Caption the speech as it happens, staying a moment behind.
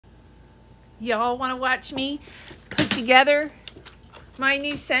Y'all want to watch me put together my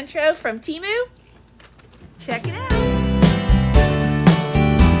new Sentro from Temu? Check it out.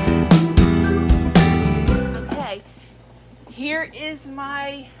 Okay, here is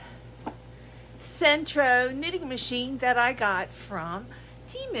my Sentro knitting machine that I got from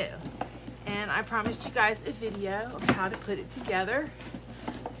Temu. And I promised you guys a video of how to put it together.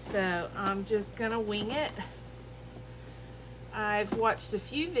 So I'm just gonna wing it. I've watched a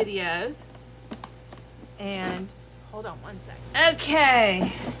few videos and hold on one second.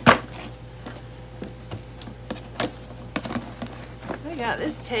 Okay. I got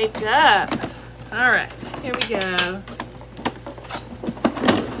this taped up. All right, here we go.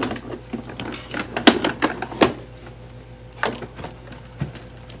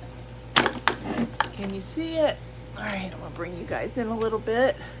 Can you see it? All right, I'm gonna bring you guys in a little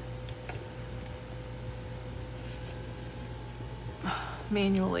bit.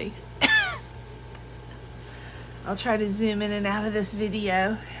 Manually. I'll try to zoom in and out of this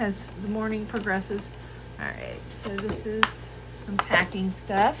video as the morning progresses. All right, so this is some packing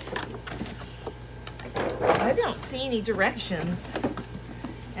stuff. I don't see any directions.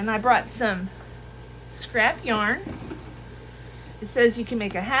 And I brought some scrap yarn. It says you can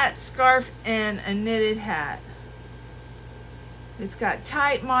make a hat, scarf, and a knitted hat. It's got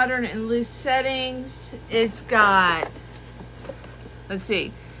tight, modern, and loose settings. It's got, let's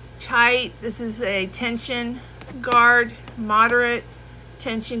see, tight, this is a tension guard, moderate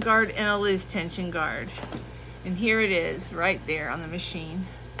tension guard, and a loose tension guard. And here it is, right there on the machine.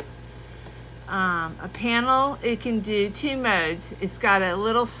 A panel, it can do 2 modes. It's got a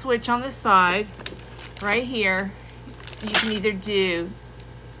little switch on the side, right here. You can either do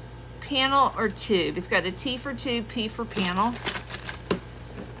panel or tube. It's got a T for tube, P for panel.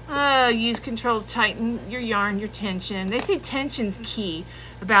 Use control to tighten your yarn, your tension. They say tension's key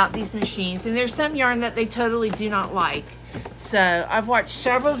about these machines, and there's some yarn that they totally do not like. So I've watched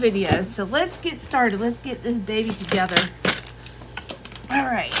several videos. So let's get started. Let's get this baby together. All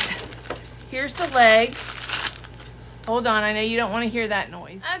right, here's the legs. Hold on, I know you don't want to hear that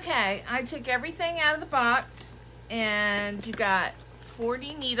noise. Okay, I took everything out of the box, and you got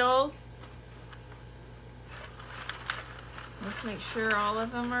 40 needles. Let's make sure all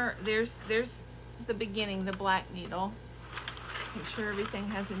of them are, there's the beginning, the black needle. Make sure everything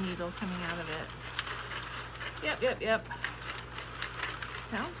has a needle coming out of it. Yep.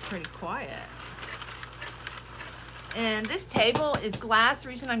 Sounds pretty quiet. And this table is glass. The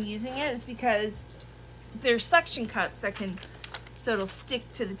reason I'm using it is because there's suction cups that can, so it'll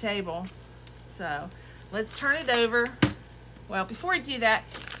stick to the table. So let's turn it over. Well, before I do that,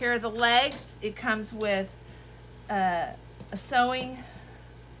 here are the legs. It comes with a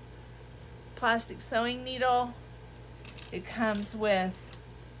plastic sewing needle. It comes with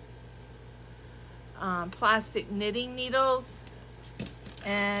plastic knitting needles,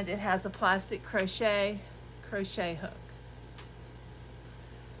 and it has a plastic crochet hook.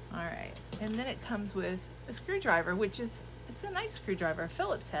 All right, and then it comes with a screwdriver, it's a nice screwdriver, a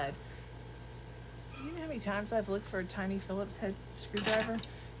Phillips head. You know how many times I've looked for a tiny Phillips head screwdriver?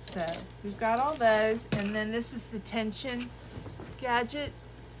 So we've got all those, and then this is the tension gadget,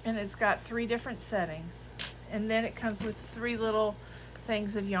 and it's got 3 different settings. And then it comes with 3 little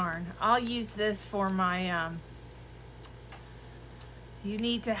things of yarn. I'll use this for my, you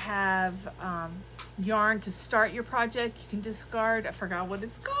need to have yarn to start your project. You can discard, I forgot what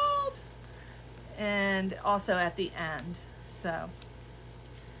it's called, and also at the end. So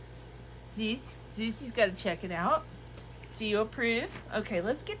Zeusie's got to check it out. Do you approve? Okay,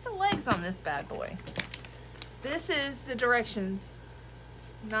 let's get the legs on this bad boy. This is the directions,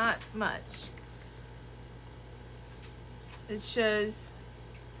 not much. It shows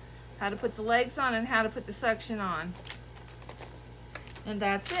how to put the legs on and how to put the suction on. And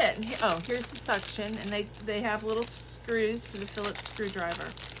that's it. Oh, here's the suction, and they have little screws for the Phillips screwdriver.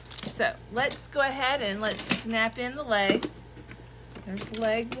 So let's go ahead and let's snap in the legs. There's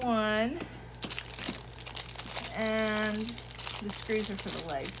leg 1. And the screws are for the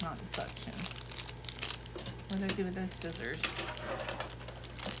legs, not the suction. What do I do with those scissors?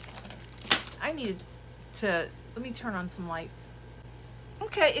 I need to, let me turn on some lights.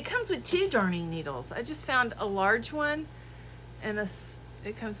 Okay, it comes with 2 darning needles. I just found a large one, and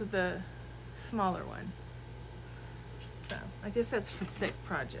it comes with a smaller one. So I guess that's for thick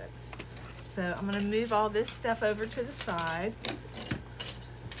projects. So I'm gonna move all this stuff over to the side.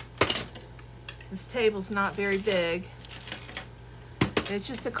 This table's not very big. It's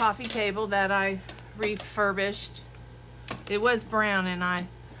just a coffee table that I refurbished. It was brown, and I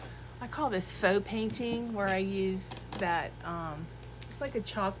call this faux painting, where I use that looks like a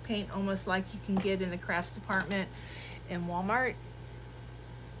chalk paint, almost like you can get in the crafts department in Walmart.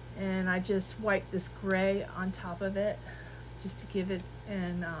 And I just wiped this gray on top of it just to give it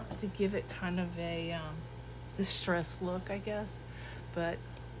kind of a distressed look, I guess. But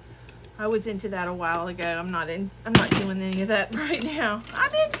I was into that a while ago. I'm not doing any of that right now.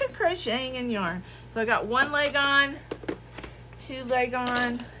 I'm into crocheting and yarn. So I got 1 leg on, 2 leg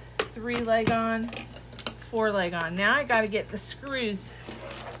on, 3 leg on, 4 leg on. Now I got to get the screws.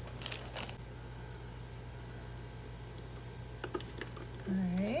 All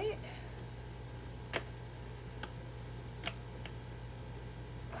right.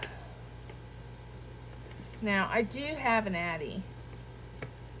 Now I do have an Addy,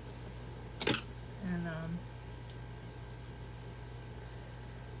 and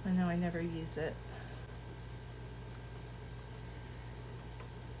I know I never use it.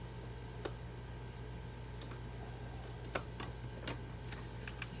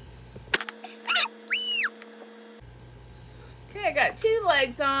 Okay, I got 2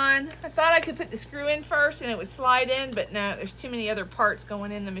 legs on. I thought I could put the screw in first and it would slide in, but no, there's too many other parts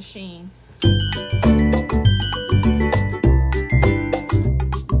going in the machine.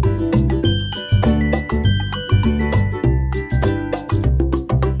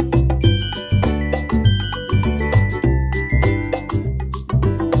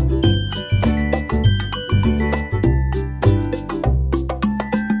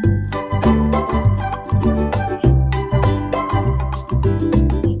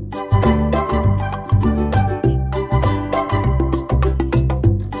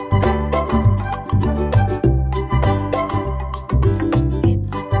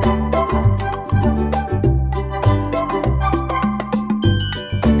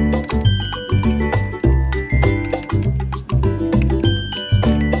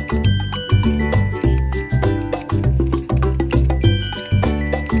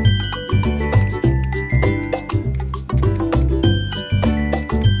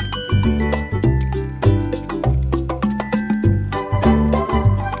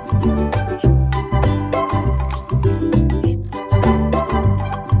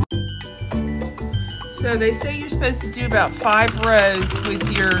 So they say you're supposed to do about 5 rows with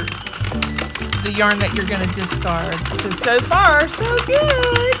the yarn that you're going to discard. So far, so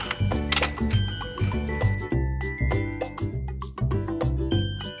good.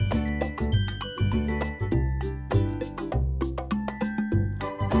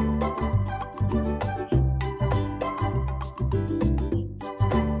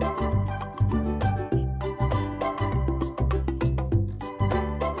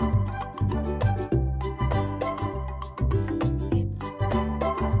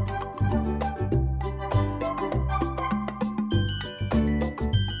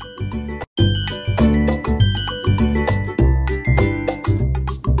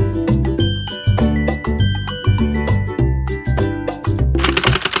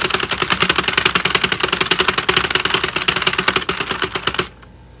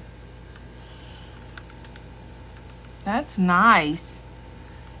 That's nice.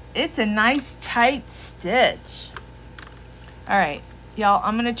 It's a nice tight stitch. All right, y'all,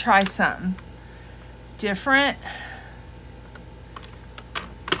 I'm gonna try something different.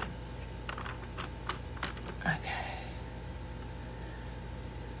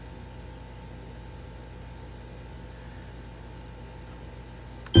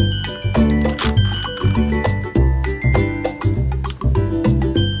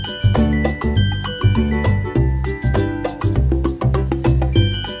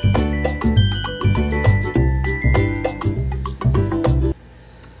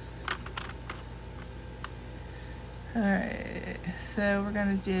 So we're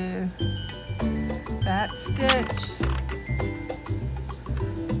going to do that stitch.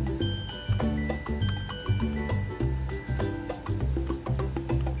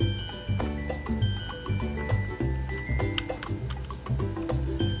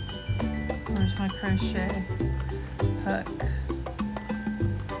 Where's my crochet hook?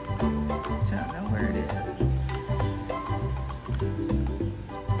 Don't know where it is.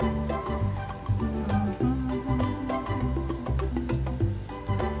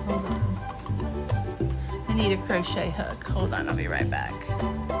 I need a crochet hook. Hold on, I'll be right back.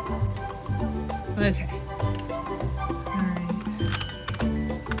 Okay. All right.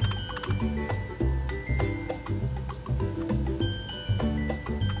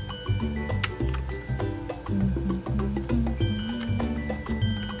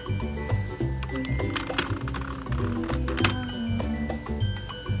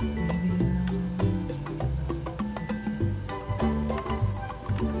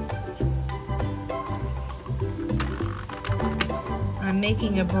 I'm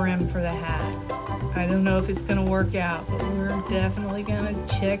making a brim for the hat. I don't know if it's gonna work out, but we're definitely gonna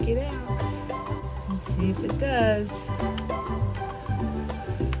check it out and see if it does.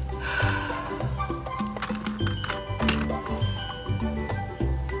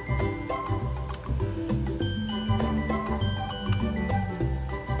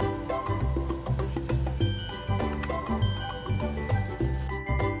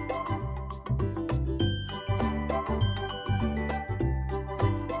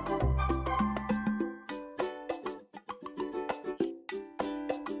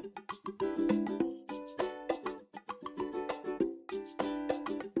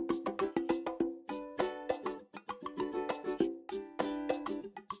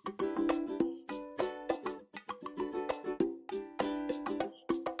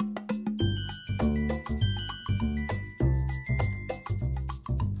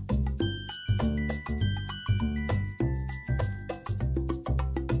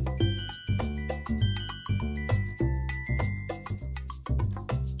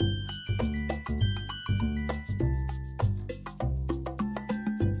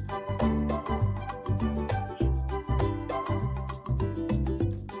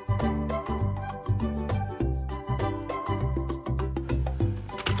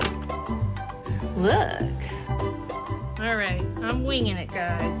 Look. All right, I'm winging it,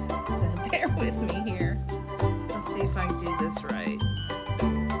 guys. So bear with me here. Let's see if I can do this right.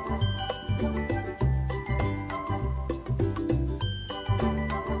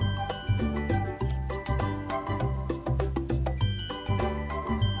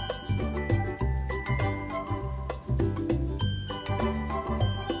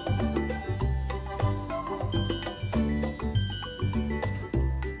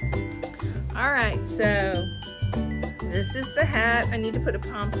 All right, so this is the hat. I need to put a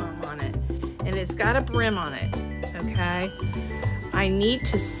pom-pom on it, and it's got a brim on it, okay? I need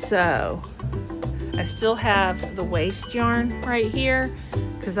to sew. I still have the waist yarn right here,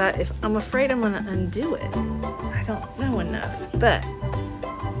 because I'm afraid I'm gonna undo it. I don't know enough, but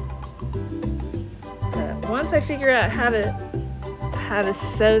once I figure out how to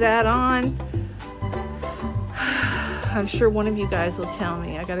sew that on, I'm sure one of you guys will tell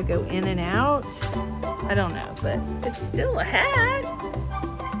me. I gotta go in and out. I don't know, but it's still a hat.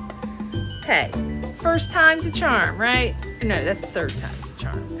 Hey, first time's a charm, right? No, that's third time's a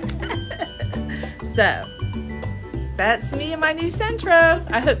charm. So, that's me and my new Sentro.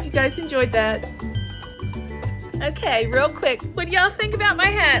 I hope you guys enjoyed that. Okay, real quick, what do y'all think about my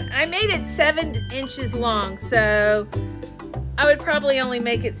hat? I made it 7 inches long, so I would probably only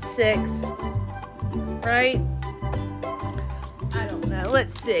make it 6, right? I don't know,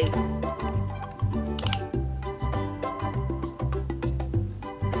 let's see.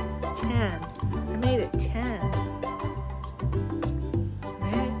 It's 10, I made it 10.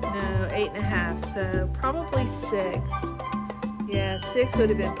 Right? No, 8.5, so probably 6. Yeah, 6 would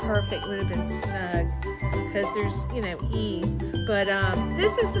have been perfect, would have been snug, because there's, you know, ease. But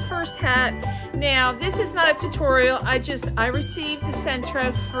this is the first hat. Now, this is not a tutorial. I received the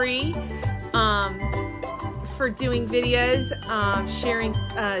Sentro free for doing videos, sharing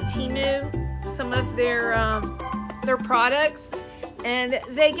Temu, some of their products, and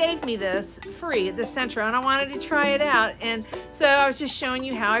they gave me this free, the Sentro, and I wanted to try it out. And so I was just showing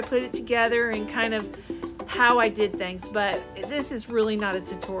you how I put it together and kind of how I did things, but this is really not a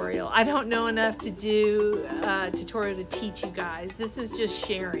tutorial. I don't know enough to do a tutorial to teach you guys. This is just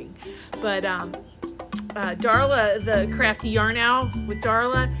sharing. But Darla, the Crafty Yarn Owl with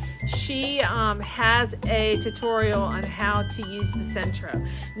Darla, she has a tutorial on how to use the Sentro.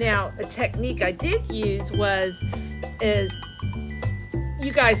 Now, a technique I did use is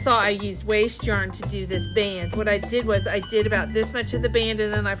you guys saw I used waist yarn to do this band. What I did was I did about this much of the band,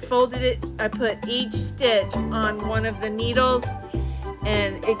 and then I folded it. I put each stitch on one of the needles,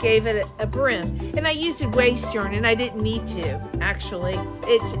 and it gave it a brim. And I used waist yarn, and I didn't need to, actually.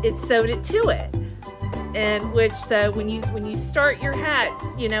 It sewed it to it. And so when you start your hat,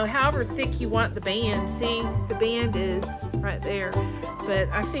 you know, however thick you want the band, see, the band is right there. But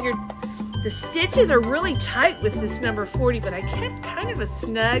I figured the stitches are really tight with this number 40, but I kept kind of a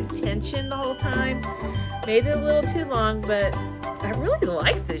snug tension the whole time. Made it a little too long, but I really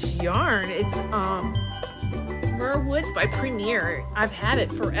like this yarn. It's Mer Woods by Premier. I've had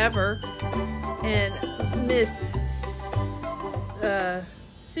it forever. And Miss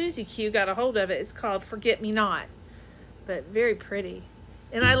Susie Q got a hold of it. It's called Forget Me Not, but very pretty.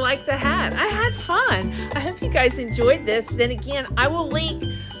 And I like the hat. I had fun. I hope you guys enjoyed this. Then again, I will link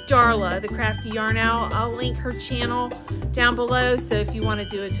Darla, the Crafty Yarn Owl. I'll link her channel down below, so if you want to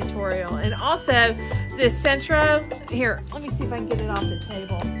do a tutorial. And also this Sentro, here, let me see if I can get it off the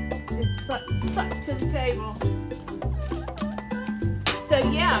table. It's sucked to the table. So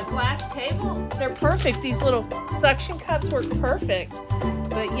yeah, glass table, they're perfect. These little suction cups work perfect.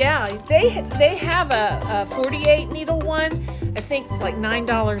 But yeah, they have a 48 needle one. I think it's like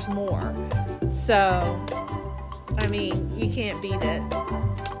 $9 more. So, I mean, you can't beat it.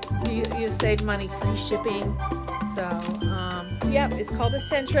 You save money, free shipping. So, yep, it's called a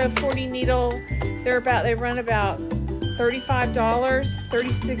Sentro 40 needle. They run about $35,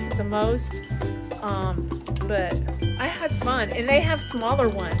 $36 at the most. But I had fun, and they have smaller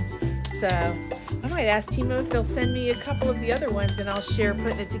ones. So I might ask Temu if they'll send me a couple of the other ones, and I'll share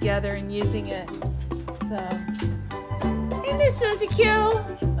putting it together and using it. So, hey, Miss Susie Q.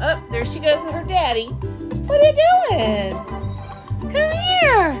 Oh, there she goes with her daddy. What are you doing? Come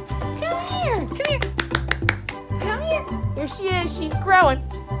here. Come here. Come here. Come here. There she is. She's growing.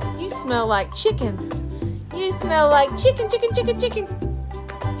 You smell like chicken. You smell like chicken, chicken, chicken, chicken.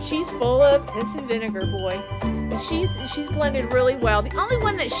 She's full of piss and vinegar, boy. And she's blended really well. The only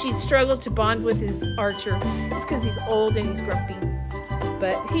one that she's struggled to bond with is Archer. It's because he's old and he's grumpy.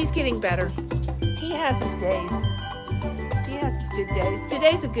 But he's getting better. He has his days. He has his good days.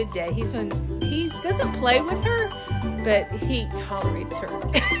 Today's a good day. He doesn't play with her, but he tolerates her.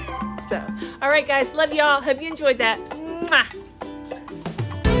 So, all right, guys. Love y'all. Hope you enjoyed that. Mwah.